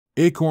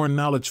Acorn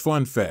Knowledge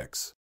Fun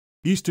Facts.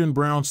 Eastern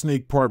Brown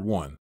Snake Part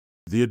 1.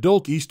 The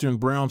adult eastern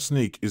brown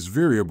snake is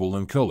variable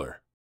in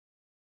color.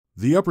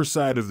 The upper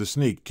side of the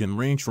snake can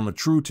range from a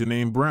true to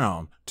name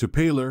brown to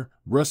paler,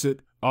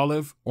 russet,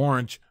 olive,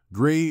 orange,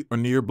 gray, or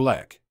near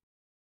black.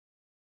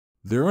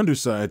 Their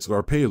undersides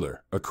are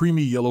paler, a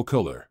creamy yellow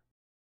color.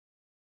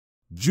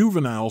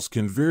 Juveniles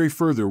can vary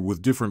further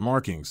with different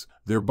markings.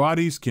 Their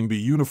bodies can be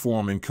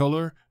uniform in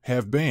color,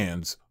 have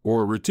bands,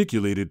 or a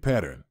reticulated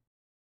pattern.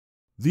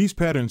 These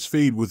patterns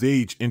fade with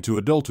age into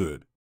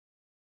adulthood.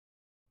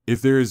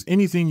 If there is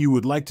anything you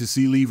would like to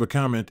see, leave a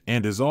comment,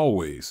 and as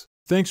always,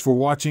 thanks for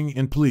watching,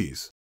 and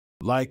please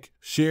like,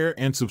 share,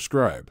 and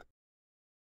subscribe.